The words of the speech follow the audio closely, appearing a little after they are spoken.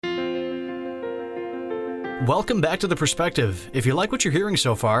Welcome back to The Perspective. If you like what you're hearing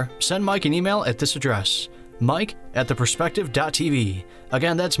so far, send Mike an email at this address, mike@theperspective.tv.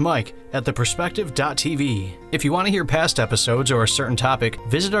 Again, that's mike@theperspective.tv. If you want to hear past episodes or a certain topic,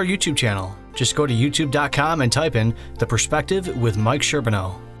 visit our YouTube channel. Just go to youtube.com and type in The Perspective with Mike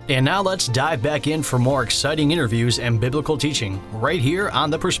Sherbino. And now let's dive back in for more exciting interviews and biblical teaching right here on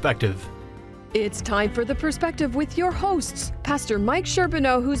The Perspective. It's time for The Perspective with your hosts, Pastor Mike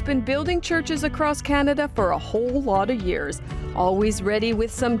Sherbino, who's been building churches across Canada for a whole lot of years. Always ready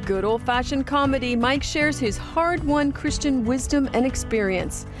with some good old-fashioned comedy, Mike shares his hard-won Christian wisdom and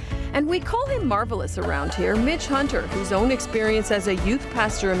experience. And we call him marvelous around here, Mitch Hunter, whose own experience as a youth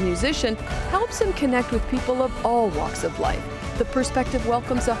pastor and musician helps him connect with people of all walks of life. The Perspective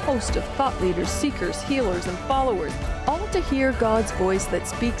welcomes a host of thought leaders, seekers, healers, and followers, all to hear God's voice that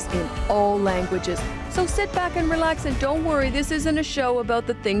speaks in all languages. So sit back and relax, and don't worry, this isn't a show about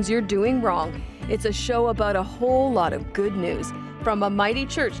the things you're doing wrong. It's a show about a whole lot of good news. From a mighty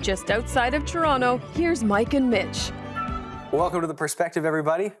church just outside of Toronto, here's Mike and Mitch. Welcome to The Perspective,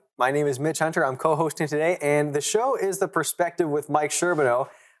 everybody. My name is Mitch Hunter. I'm co-hosting today, and the show is The Perspective with Mike Sherbino.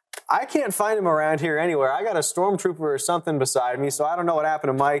 I can't find him around here anywhere. I got a stormtrooper or something beside me, so I don't know what happened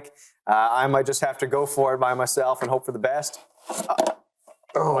to Mike. I might just have to go for it by myself and hope for the best.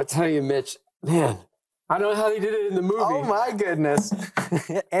 I tell you, Mitch, man, I don't know how they did it in the movie. Oh, my goodness.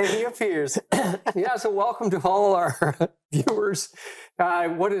 And he appears. Yeah, so welcome to all our viewers.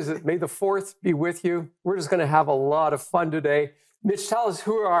 What is it? May the 4th be with you. We're just going to have a lot of fun today. Mitch, tell us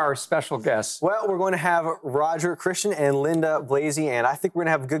who are our special guests. Well, we're going to have Roger Christian and Linda Blazy, and I think we're going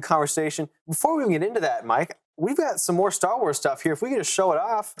to have a good conversation. Before we get into that, Mike, we've got some more Star Wars stuff here. If we could just show it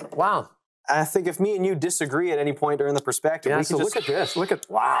off. Wow. I think if me and you disagree at any point during the perspective, Yeah, we so can look at this.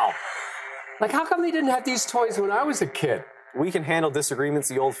 Wow. Like, how come they didn't have these toys when I was a kid? We can handle disagreements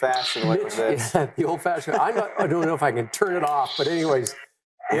the old-fashioned way with this. Yeah, the old-fashioned. I don't know if I can turn it off, but anyways.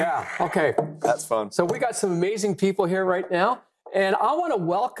 Yeah, okay. That's fun. So we got some amazing people here right now. And I want to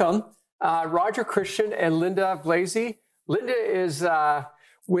welcome Roger Christian and Linda Blazy. Linda is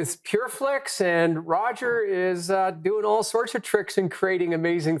with PureFlix, and Roger is doing all sorts of tricks and creating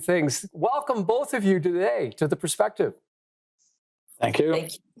amazing things. Welcome, both of you, today to The Perspective. Thank you.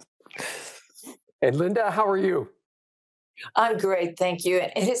 Thank you. And Linda, how are you? I'm great, thank you.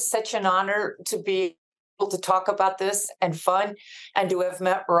 It is such an honor to be able to talk about this and fun, and to have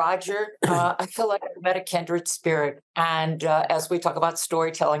met Roger. I feel like I've met a kindred spirit, and as we talk about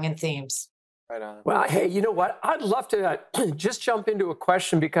storytelling and themes. Right on. Well, hey, you know what? I'd love to just jump into a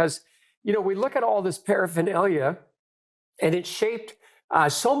question because, you know, we look at all this paraphernalia, and it shaped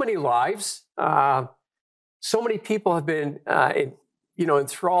so many lives. So many people have been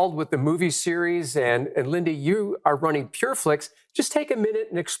enthralled with the movie series. And Linda, you are running PureFlix. Just take a minute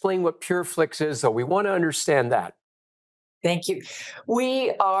and explain what PureFlix is, though. We want to understand that. Thank you.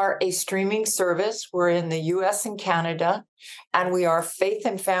 We are a streaming service. We're in the U.S. and Canada, and we are faith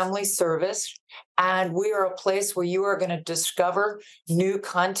and family service. And we are a place where you are going to discover new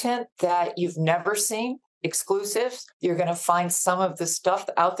content that you've never seen, exclusives. You're going to find some of the stuff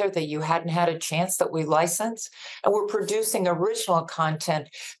out there that you hadn't had a chance that we license. And we're producing original content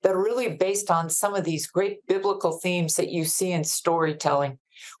that are really based on some of these great biblical themes that you see in storytelling.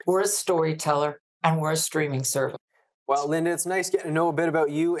 We're a storyteller, and we're a streaming service. Well, Linda, it's nice getting to know a bit about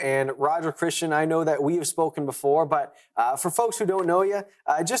you. And Roger Christian, I know that we have spoken before, but for folks who don't know you,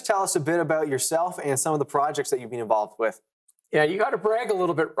 just tell us a bit about yourself and some of the projects that you've been involved with. Yeah, you got to brag a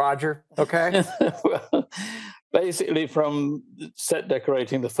little bit, Roger, okay? Well, basically from set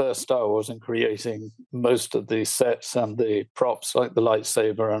decorating the first Star Wars and creating most of the sets and the props like the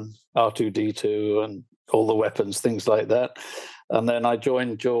lightsaber and R2-D2 and all the weapons, things like that. And then I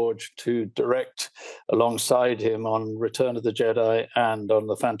joined George to direct alongside him on Return of the Jedi and on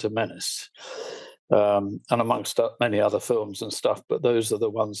The Phantom Menace, and amongst many other films and stuff. But those are the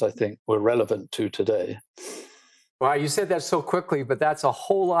ones I think we're relevant to today. Wow, you said that so quickly, but that's a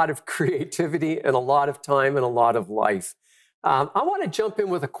whole lot of creativity and a lot of time and a lot of life. I want to jump in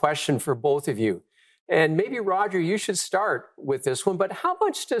with a question for both of you. And maybe, Roger, you should start with this one. But how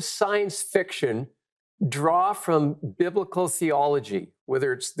much does science fiction draw from biblical theology,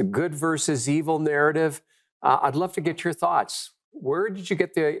 whether it's the good versus evil narrative? I'd love to get your thoughts. Where did you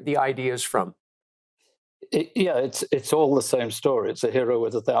get the ideas from? It's all the same story. It's a hero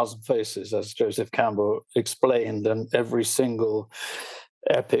with 1,000 faces, as Joseph Campbell explained, and every single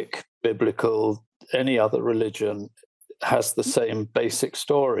epic, biblical, any other religion has the same basic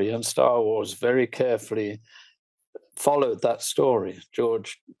story, and Star Wars very carefully followed that story.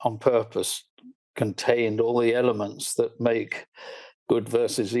 George, on purpose, contained all the elements that make good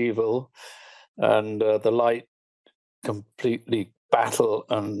versus evil, and the light completely battle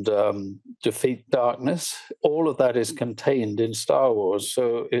and defeat darkness. All of that is contained in Star Wars.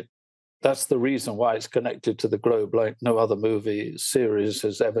 So that's the reason why it's connected to the globe like no other movie series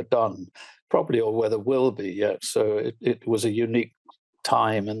has ever done, probably, or whether will be yet. So it was a unique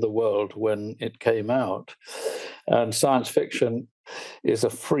time in the world when it came out. And science fiction is a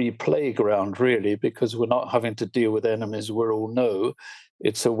free playground, really, because we're not having to deal with enemies we all know.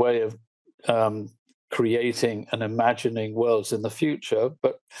 It's a way of creating and imagining worlds in the future.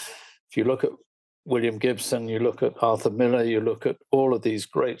 But if you look at William Gibson, you look at Arthur Miller, you look at all of these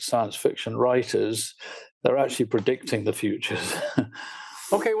great science fiction writers, they're actually predicting the futures.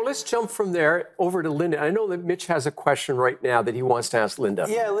 Okay, well, let's jump from there over to Linda. I know that Mitch has a question right now that he wants to ask Linda.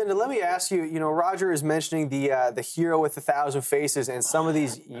 Yeah, Linda, let me ask you, Roger is mentioning the hero with 1,000 faces and some of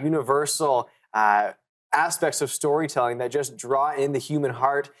these universal aspects of storytelling that just draw in the human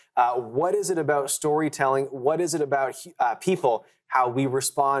heart. What is it about storytelling? What is it about people, how we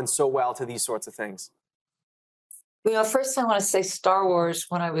respond so well to these sorts of things? First I want to say Star Wars,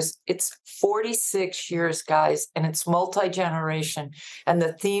 it's 46 years, guys, and it's multi-generation. And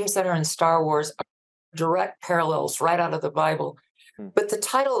the themes that are in Star Wars are direct parallels right out of the Bible. But the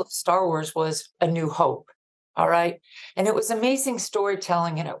title of Star Wars was A New Hope, all right? And it was amazing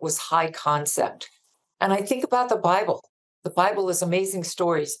storytelling, and it was high concept. And I think about the Bible. The Bible is amazing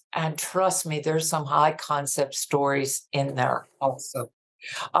stories. And trust me, there's some high concept stories in there also.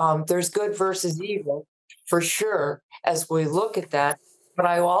 There's good versus evil, for sure, as we look at that. But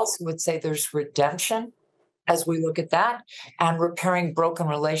I also would say there's redemption as we look at that, and repairing broken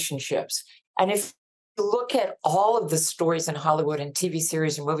relationships. And if you look at all of the stories in Hollywood and TV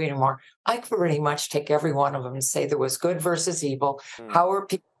series and movie anymore, I could pretty much take every one of them and say there was good versus evil. How are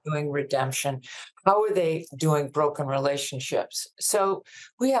people doing redemption? How are they doing broken relationships? So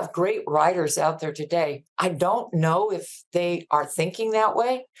we have great writers out there today. I don't know if they are thinking that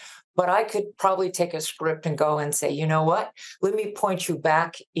way, but I could probably take a script and go and say, you know what? Let me point you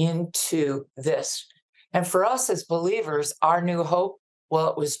back into this. And for us as believers, our new hope, well,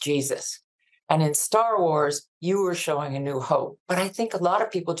 it was Jesus. And in Star Wars, you were showing a new hope. But I think a lot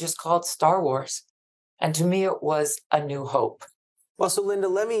of people just call it Star Wars. And to me, it was a new hope. Well, so Linda,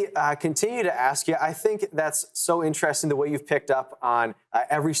 let me continue to ask you. I think that's so interesting the way you've picked up on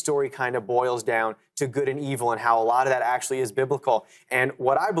every story kind of boils down to good and evil and how a lot of that actually is biblical. And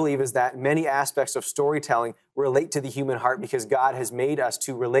what I believe is that many aspects of storytelling relate to the human heart because God has made us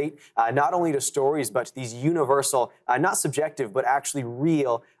to relate not only to stories, but to these universal, not subjective, but actually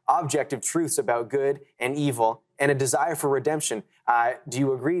real, objective truths about good and evil and a desire for redemption. Do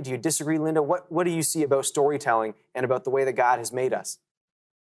you agree? Do you disagree, Linda? What do you see about storytelling and about the way that God has made us?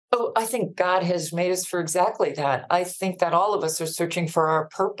 Oh, I think God has made us for exactly that. I think that all of us are searching for our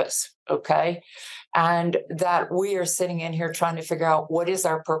purpose, okay? And that we are sitting in here trying to figure out what is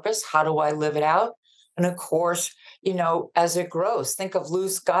our purpose? How do I live it out? And of course, as it grows, think of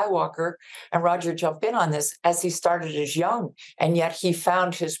Luke Skywalker, and Roger, jump in on this, as he started as young, and yet he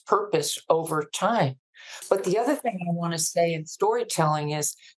found his purpose over time. But the other thing I want to say in storytelling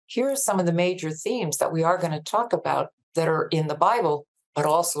is, here are some of the major themes that we are going to talk about that are in the Bible, but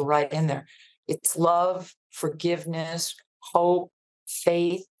also right in there. It's love, forgiveness, hope,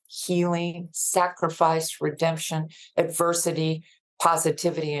 faith, healing, sacrifice, redemption, adversity,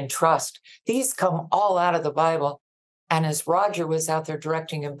 positivity, and trust. These come all out of the Bible. And as Roger was out there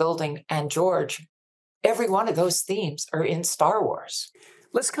directing and building, and George, every one of those themes are in Star Wars.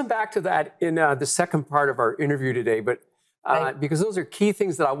 Let's come back to that in the second part of our interview today, but because those are key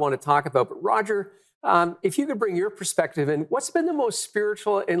things that I want to talk about. But Roger, if you could bring your perspective in, what's been the most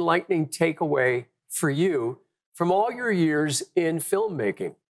spiritual, enlightening takeaway for you from all your years in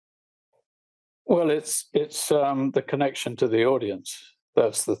filmmaking? Well, it's the connection to the audience.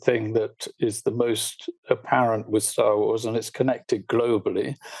 That's the thing that is the most apparent with Star Wars, and it's connected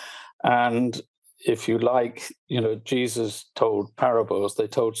globally. And if you like, Jesus told parables, they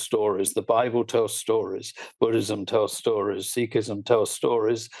told stories. The Bible tells stories. Buddhism tells stories. Sikhism tells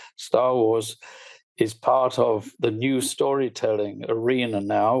stories. Star Wars is part of the new storytelling arena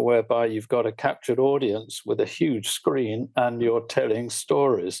now, whereby you've got a captured audience with a huge screen and you're telling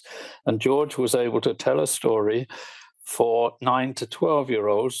stories. And George was able to tell a story for 9 to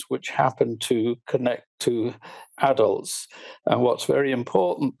 12-year-olds, which happened to connect to adults. And what's very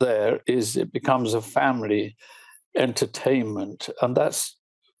important there is it becomes a family entertainment. And that's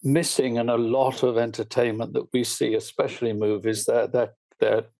missing in a lot of entertainment that we see, especially movies that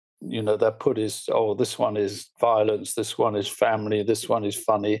put is, this one is violence, this one is family, this one is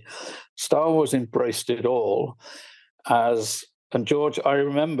funny. Star Wars embraced it all and George, I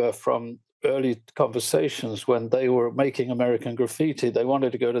remember from early conversations when they were making American Graffiti. They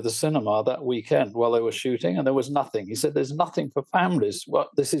wanted to go to the cinema that weekend while they were shooting, and there was nothing. He said, there's nothing for families. What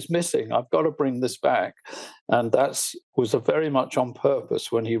this is missing. I've got to bring this back. And that was very much on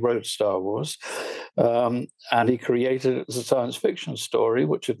purpose when he wrote Star Wars. And he created it as a science fiction story,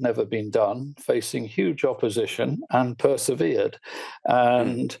 which had never been done, facing huge opposition, and persevered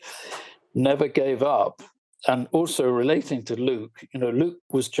and never gave up. And also relating to Luke, Luke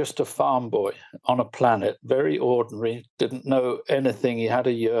was just a farm boy on a planet, very ordinary, didn't know anything. He had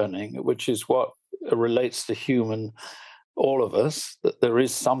a yearning, which is what relates to all of us, that there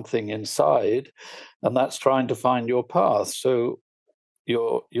is something inside, and that's trying to find your path. So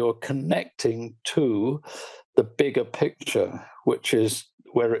you're connecting to the bigger picture, which is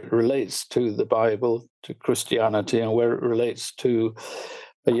where it relates to the Bible, to Christianity, and where it relates to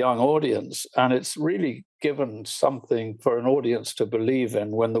a young audience. And it's really given something for an audience to believe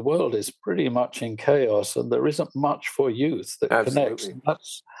in when the world is pretty much in chaos and there isn't much for youth that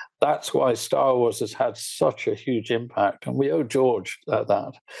connects. That's why Star Wars has had such a huge impact, and we owe George that.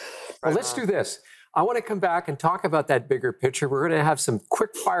 Well, let's do this. I want to come back and talk about that bigger picture. We're going to have some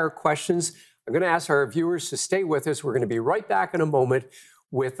quick fire questions. I'm going to ask our viewers to stay with us. We're going to be right back in a moment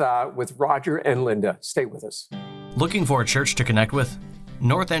with Roger and Linda. Stay with us. Looking for a church to connect with?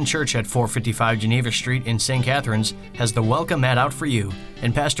 North End Church at 455 Geneva Street in St. Catharines has the welcome mat out for you,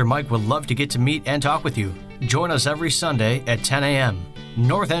 and Pastor Mike would love to get to meet and talk with you. Join us every Sunday at 10 a.m.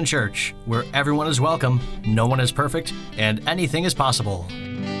 North End Church, where everyone is welcome, no one is perfect, and anything is possible.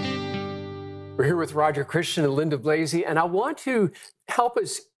 We're here with Roger Christian and Linda Blazy, and I want to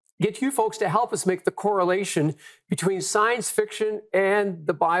get you folks to help us make the correlation between science fiction and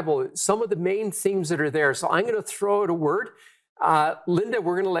the Bible, some of the main themes that are there. So I'm going to throw out a word. Linda,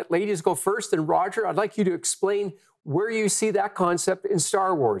 we're going to let ladies go first. And Roger, I'd like you to explain where you see that concept in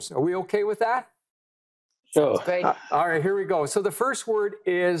Star Wars. Are we okay with that? Sure. Great. All right, here we go. So the first word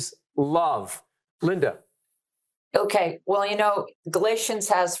is love. Linda. Okay. Well, Galatians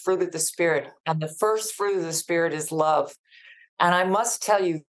has fruit of the Spirit, and the first fruit of the Spirit is love. And I must tell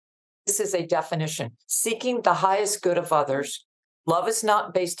you, this is a definition. Seeking the highest good of others. Love is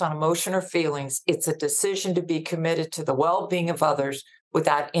not based on emotion or feelings. It's a decision to be committed to the well-being of others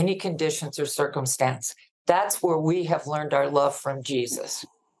without any conditions or circumstance. That's where we have learned our love from Jesus.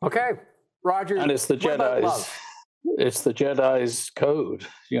 Okay, Roger. And it's the Jedi's. It's the Jedi's code.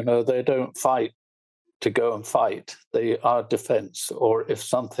 They don't fight to go and fight. They are defense. Or if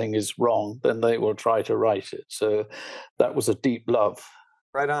something is wrong, then they will try to right it. So that was a deep love.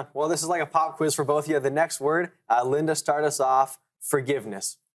 Right on. Well, this is like a pop quiz for both of you. The next word, Linda, start us off.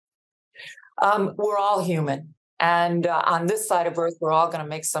 Forgiveness. We're all human. And on this side of earth, we're all going to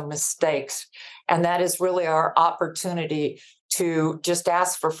make some mistakes. And that is really our opportunity to just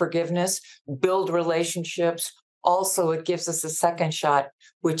ask for forgiveness, build relationships. Also, it gives us a second shot,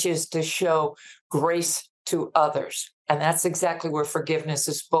 which is to show grace to others. And that's exactly where forgiveness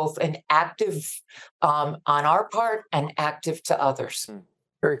is both an active on our part and active to others.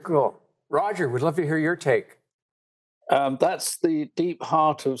 Very cool. Roger, we'd love to hear your take. That's the deep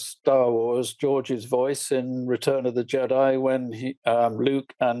heart of Star Wars, George's voice in Return of the Jedi, when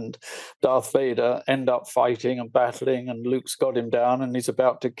Luke and Darth Vader end up fighting and battling, and Luke's got him down and he's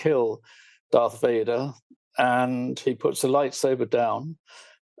about to kill Darth Vader, and he puts the lightsaber down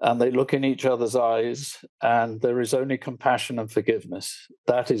and they look in each other's eyes and there is only compassion and forgiveness.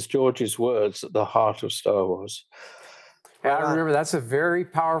 That is George's words at the heart of Star Wars. Yeah, I remember that's a very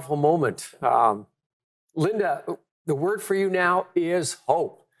powerful moment. Linda, the word for you now is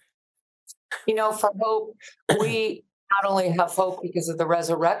hope. For hope, we not only have hope because of the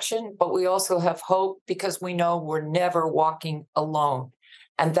resurrection, but we also have hope because we know we're never walking alone.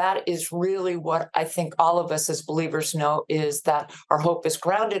 And that is really what I think all of us as believers know, is that our hope is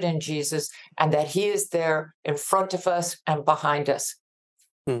grounded in Jesus and that he is there in front of us and behind us.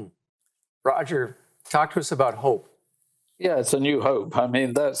 Roger, talk to us about hope. Yeah, it's a new hope. I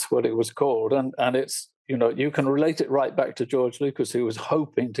mean, that's what it was called. And it's, you can relate it right back to George Lucas, who was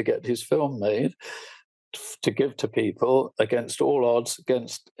hoping to get his film made to give to people against all odds,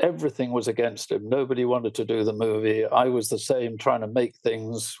 against everything was against him. Nobody wanted to do the movie. I was the same, trying to make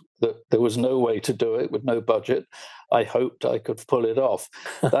things that there was no way to do it with no budget. I hoped I could pull it off.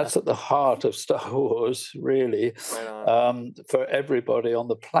 That's at the heart of Star Wars, really. For everybody on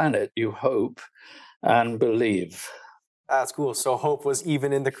the planet, you hope and believe. That's cool. So hope was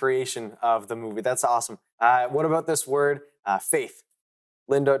even in the creation of the movie. That's awesome. What about this word, faith?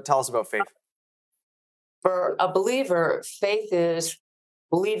 Linda, tell us about faith. For a believer, faith is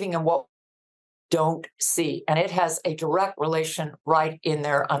believing in what don't see. And it has a direct relation right in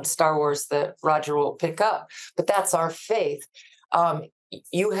there on Star Wars that Roger will pick up. But that's our faith.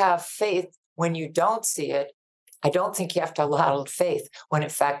 You have faith when you don't see it. I don't think you have to allow faith when in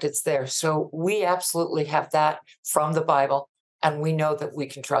fact it's there. So we absolutely have that from the Bible, and we know that we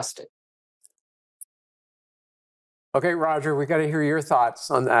can trust it. Okay, Roger, we got to hear your thoughts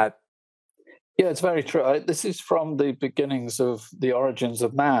on that. Yeah, it's very true. This is from the beginnings of the origins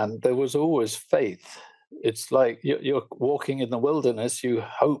of man. There was always faith. It's like you're walking in the wilderness, you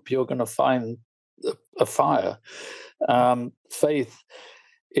hope you're going to find a fire. Faith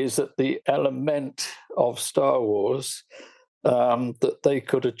is at the element of Star Wars that they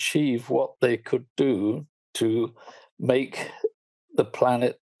could achieve what they could do to make the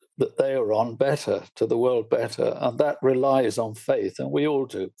planet that they are on better, to the world better. And that relies on faith. And we all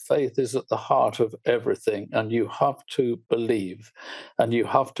do. Faith is at the heart of everything. And you have to believe, and you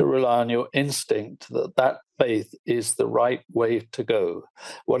have to rely on your instinct that that faith is the right way to go.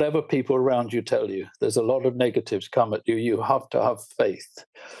 Whatever people around you tell you, there's a lot of negatives come at you. You have to have faith.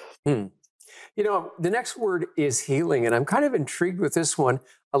 You know, the next word is healing. And I'm kind of intrigued with this one.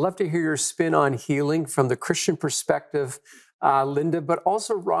 I'd love to hear your spin on healing from the Christian perspective, Linda, but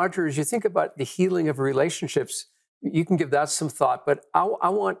also Roger, as you think about the healing of relationships, you can give that some thought, but I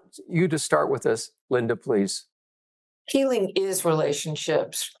want you to start with this, Linda, please. Healing is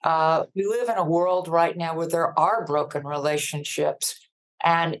relationships. We live in a world right now where there are broken relationships,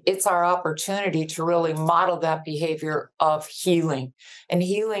 and it's our opportunity to really model that behavior of healing. And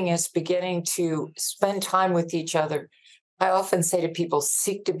healing is beginning to spend time with each other. I often say to people,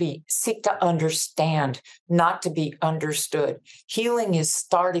 seek to understand, not to be understood. Healing is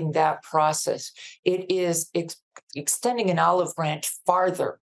starting that process. It is extending an olive branch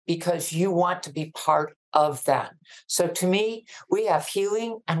farther because you want to be part of that. So to me, we have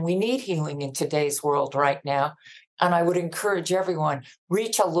healing, and we need healing in today's world right now. And I would encourage everyone,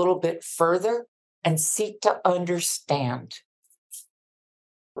 reach a little bit further and seek to understand.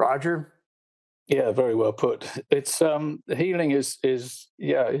 Roger? Yeah, very well put. It's healing is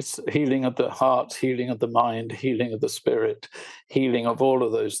it's healing of the heart, healing of the mind, healing of the spirit, healing of all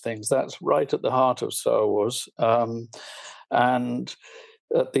of those things. That's right at the heart of Star Wars. And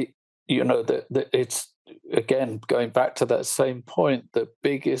at it's again going back to that same point. The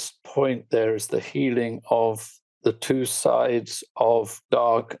biggest point there is the healing of the two sides of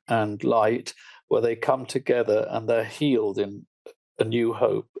dark and light, where they come together and they're healed in A New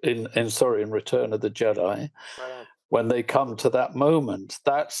Hope, in Return of the Jedi. Right. When they come to that moment,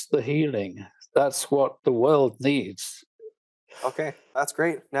 that's the healing. That's what the world needs. Okay, that's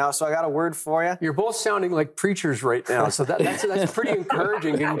great. Now, so I got a word for you. You're both sounding like preachers right now, so that's pretty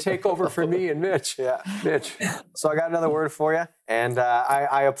encouraging. You can take over for me and Mitch. Yeah. Mitch. So I got another word for you, and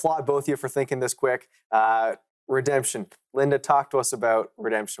I applaud both of you for thinking this quick. Redemption. Linda, talk to us about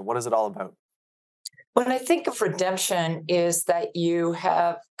redemption. What is it all about? When I think of redemption, is that you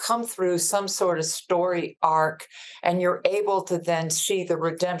have come through some sort of story arc, and you're able to then see the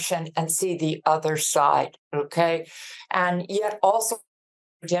redemption and see the other side, okay? And yet also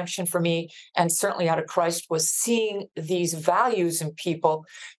redemption for me, and certainly out of Christ, was seeing these values in people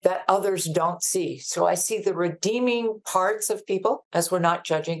that others don't see. So I see the redeeming parts of people, as we're not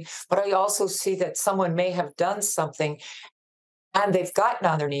judging, but I also see that someone may have done something and they've gotten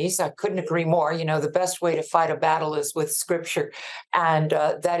on their knees. I couldn't agree more. You know, the best way to fight a battle is with scripture. And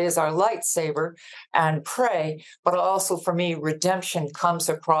that is our lightsaber, and pray. But also for me, redemption comes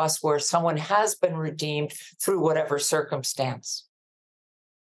across where someone has been redeemed through whatever circumstance.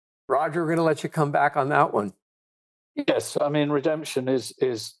 Roger, we're going to let you come back on that one. Yes, I mean, redemption is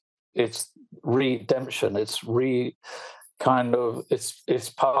it's redemption. It's it's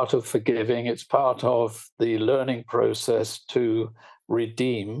part of forgiving. It's part of the learning process to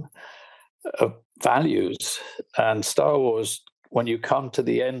redeem values. And Star Wars, when you come to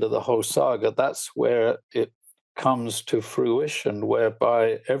the end of the whole saga, that's where it comes to fruition,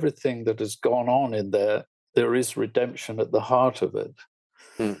 whereby everything that has gone on in there is redemption at the heart of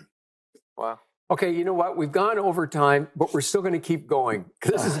it. Wow. Okay, you know what? We've gone over time, but we're still going to keep going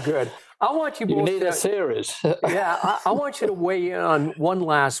because this is good. I want you both. You need a series. I want you to weigh in on one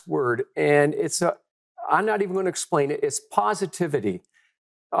last word, and I'm not even going to explain it. It's positivity.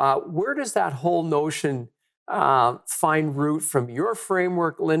 Where does that whole notion find root from your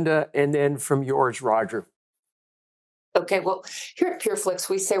framework, Linda, and then from yours, Roger? Okay, well, here at PureFlix,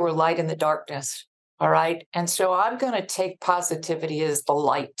 we say we're light in the darkness. All right. And so I'm going to take positivity as the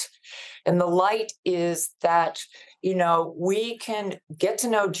light. And the light is that we can get to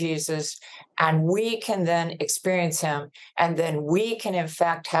know Jesus and we can then experience him. And then we can, in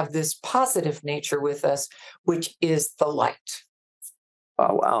fact, have this positive nature with us, which is the light.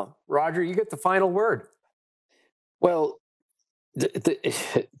 Oh, wow. Roger, you get the final word. Well, the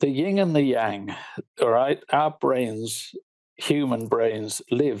yin and the yang, all right? Our brains, human brains,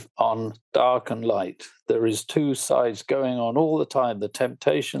 live on dark and light. There is two sides going on all the time. The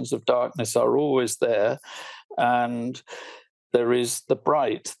temptations of darkness are always there. And there is the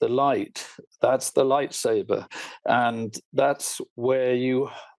bright, the light. That's the lightsaber. And that's where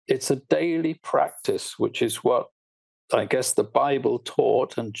it's a daily practice, which is what I guess the Bible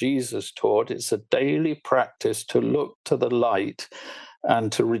taught and Jesus taught. It's a daily practice to look to the light and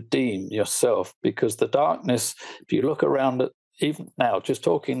to redeem yourself, because the darkness, if you look around at, even now, just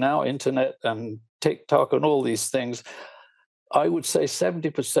talking now, internet and TikTok and all these things, I would say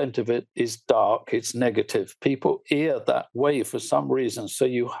 70% of it is dark, it's negative. People ear that way for some reason. So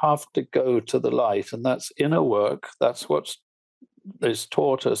you have to go to the light, and that's inner work. That's what's is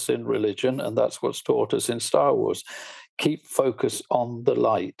taught us in religion, and that's what's taught us in Star Wars. Keep focus on the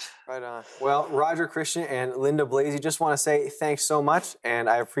light. Right on. Well, Roger Christian and Linda Blazy, just want to say thanks so much, and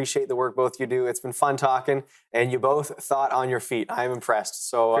I appreciate the work both you do. It's been fun talking, and you both thought on your feet. I'm impressed.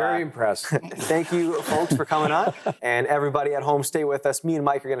 So very impressed. Thank you, folks, for coming on, and everybody at home, stay with us. Me and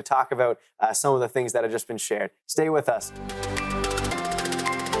Mike are going to talk about some of the things that have just been shared. Stay with us.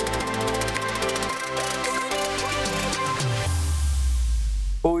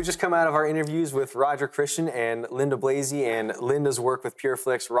 Well, we just come out of our interviews with Roger Christian and Linda Blazy, and Linda's work with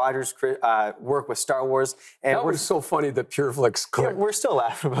PureFlix, Roger's work with Star Wars. And that was so funny, the PureFlix clip. Yeah, we're still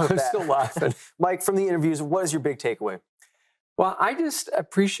laughing about that. I'm still laughing. Mike, from the interviews, what is your big takeaway? Well, I just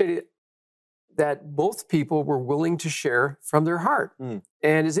appreciated that both people were willing to share from their heart. And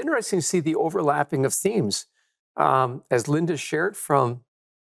it's interesting to see the overlapping of themes. As Linda shared from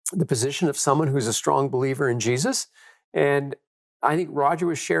the position of someone who's a strong believer in Jesus, and I think Roger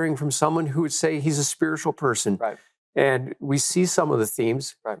was sharing from someone who would say he's a spiritual person. Right. And we see some of the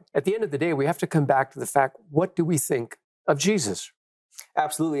themes. Right. At the end of the day, we have to come back to the fact, what do we think of Jesus?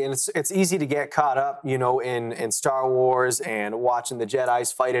 Absolutely, and it's easy to get caught up, in Star Wars and watching the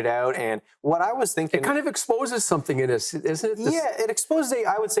Jedis fight it out. And what I was thinking, it kind of exposes something in us, isn't it? Yeah, it exposes,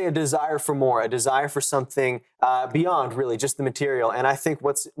 I would say, a desire for more, a desire for something beyond really just the material. And I think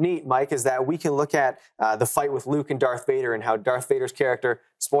what's neat, Mike, is that we can look at the fight with Luke and Darth Vader, and how Darth Vader's character,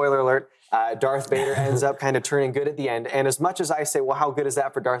 spoiler alert, Darth Vader ends up kind of turning good at the end. And as much as I say, well, how good is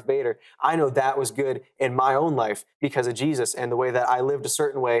that for Darth Vader? I know that was good in my own life because of Jesus and the way that I lived a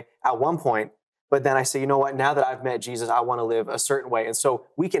certain way at one point. But then I say, you know what? Now that I've met Jesus, I want to live a certain way. And so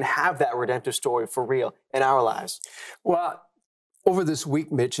we can have that redemptive story for real in our lives. Well, over this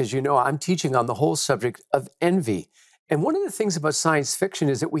week, Mitch, as you know, I'm teaching on the whole subject of envy. And one of the things about science fiction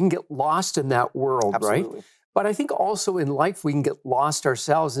is that we can get lost in that world, Absolutely. Right? But I think also in life, we can get lost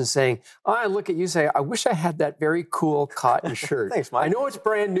ourselves in saying, I look at you say, I wish I had that very cool cotton shirt. Thanks, Mike. I know it's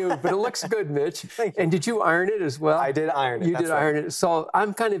brand new, but it looks good, Mitch. Thank you. And did you iron it as well? I did iron it. You did iron it. So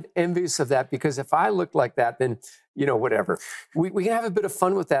I'm kind of envious of that, because if I looked like that, then, whatever. We can have a bit of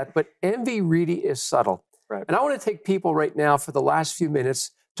fun with that, but envy really is subtle. Right. And I want to take people right now for the last few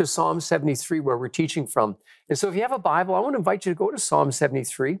minutes to Psalm 73, where we're teaching from. And so if you have a Bible, I want to invite you to go to Psalm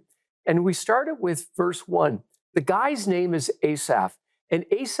 73. And we started with verse 1. The guy's name is Asaph. And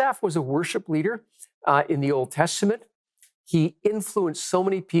Asaph was a worship leader in the Old Testament. He influenced so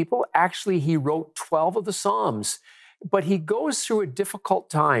many people. Actually, he wrote 12 of the Psalms. But he goes through a difficult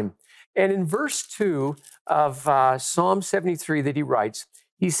time. And in verse 2 of Psalm 73 that he writes,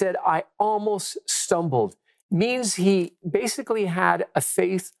 he said, I almost stumbled. Means he basically had a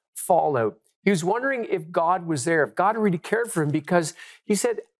faith fallout. He was wondering if God was there, if God really cared for him, because he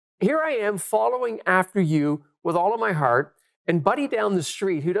said, here I am following after you with all of my heart, and buddy down the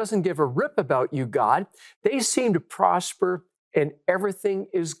street who doesn't give a rip about you, God, they seem to prosper and everything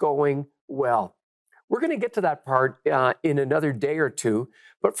is going well. We're going to get to that part in another day or two,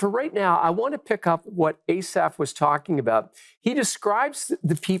 but for right now, I want to pick up what Asaph was talking about. He describes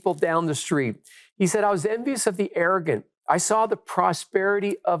the people down the street. He said, I was envious of the arrogant. I saw the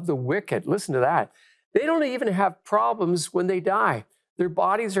prosperity of the wicked. Listen to that. They don't even have problems when they die. Their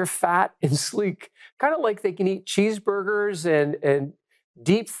bodies are fat and sleek, kind of like they can eat cheeseburgers and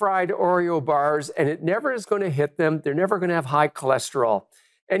deep fried Oreo bars, and it never is going to hit them. They're never going to have high cholesterol.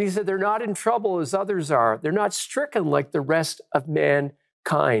 And he said, they're not in trouble as others are. They're not stricken like the rest of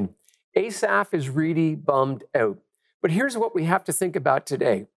mankind. Asaph is really bummed out. But here's what we have to think about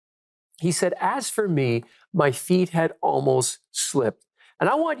today. He said, as for me, my feet had almost slipped. And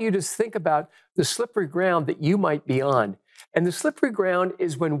I want you to think about the slippery ground that you might be on. And the slippery ground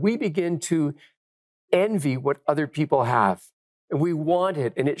is when we begin to envy what other people have. And we want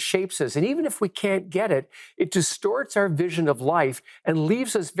it, and it shapes us. And even if we can't get it, it distorts our vision of life and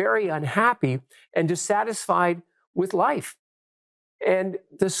leaves us very unhappy and dissatisfied with life. And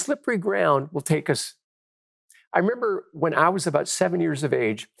the slippery ground will take us. I remember when I was about 7 years of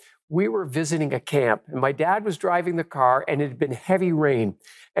age, we were visiting a camp, and my dad was driving the car, and it had been heavy rain.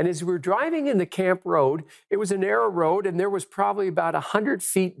 And as we were driving in the camp road, it was a narrow road, and there was probably about 100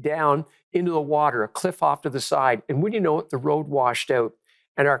 feet down into the water, a cliff off to the side. And when you know it, the road washed out,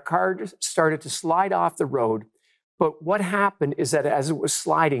 and our car started to slide off the road. But what happened is that as it was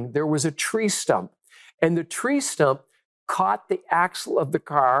sliding, there was a tree stump, and the tree stump caught the axle of the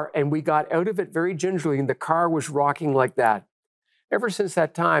car, and we got out of it very gingerly, and the car was rocking like that. Ever since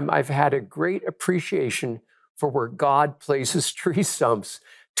that time, I've had a great appreciation for where God places tree stumps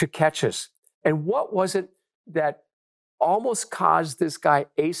to catch us. And what was it that almost caused this guy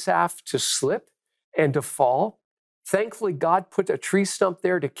Asaph to slip and to fall? Thankfully, God put a tree stump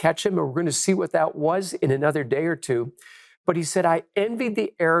there to catch him, and we're going to see what that was in another day or two. But he said, I envied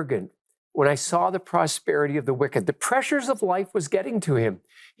the arrogant when I saw the prosperity of the wicked. The pressures of life was getting to him.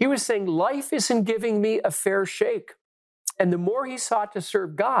 He was saying, life isn't giving me a fair shake. And the more he sought to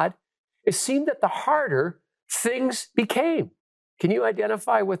serve God, it seemed that the harder things became. Can you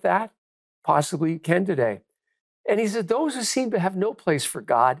identify with that? Possibly you can today. And he said, those who seem to have no place for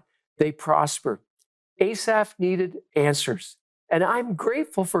God, they prosper. Asaph needed answers. And I'm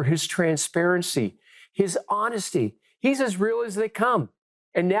grateful for his transparency, his honesty. He's as real as they come.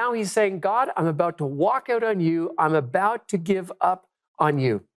 And now he's saying, God, I'm about to walk out on you. I'm about to give up on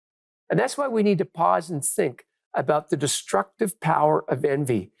you. And that's why we need to pause and think about the destructive power of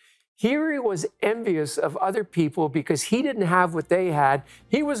envy. Here he was envious of other people because he didn't have what they had.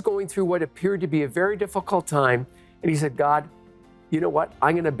 He was going through what appeared to be a very difficult time. And he said, God, you know what?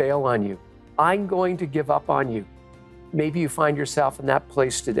 I'm going to bail on you. I'm going to give up on you. Maybe you find yourself in that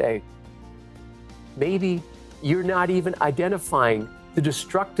place today. Maybe you're not even identifying the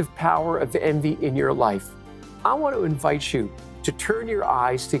destructive power of envy in your life. I want to invite you to turn your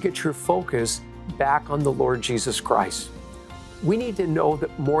eyes to get your focus back on the Lord Jesus Christ. We need to know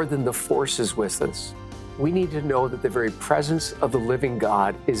that more than the force is with us. We need to know that the very presence of the living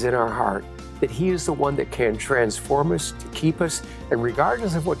God is in our heart, that He is the one that can transform us, to keep us, and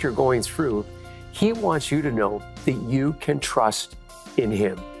regardless of what you're going through, He wants you to know that you can trust in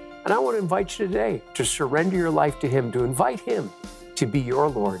Him. And I want to invite you today to surrender your life to Him, to invite Him to be your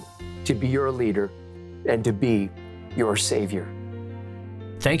Lord, to be your leader, and to be your Savior.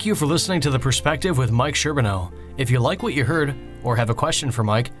 Thank you for listening to The Perspective with Mike Sherbino. If you like what you heard or have a question for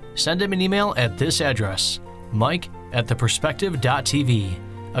Mike, send him an email at this address, mike@theperspective.tv.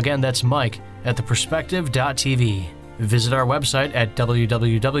 Again, that's mike@theperspective.tv. Visit our website at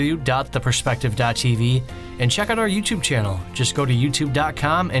www.theperspective.tv and check out our YouTube channel. Just go to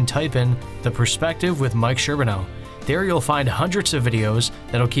youtube.com and type in The Perspective with Mike Sherbino. There you'll find hundreds of videos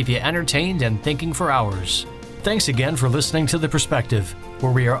that'll keep you entertained and thinking for hours. Thanks again for listening to The Perspective,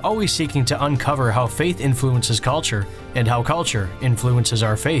 where we are always seeking to uncover how faith influences culture and how culture influences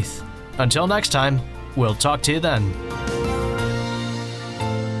our faith. Until next time, we'll talk to you then.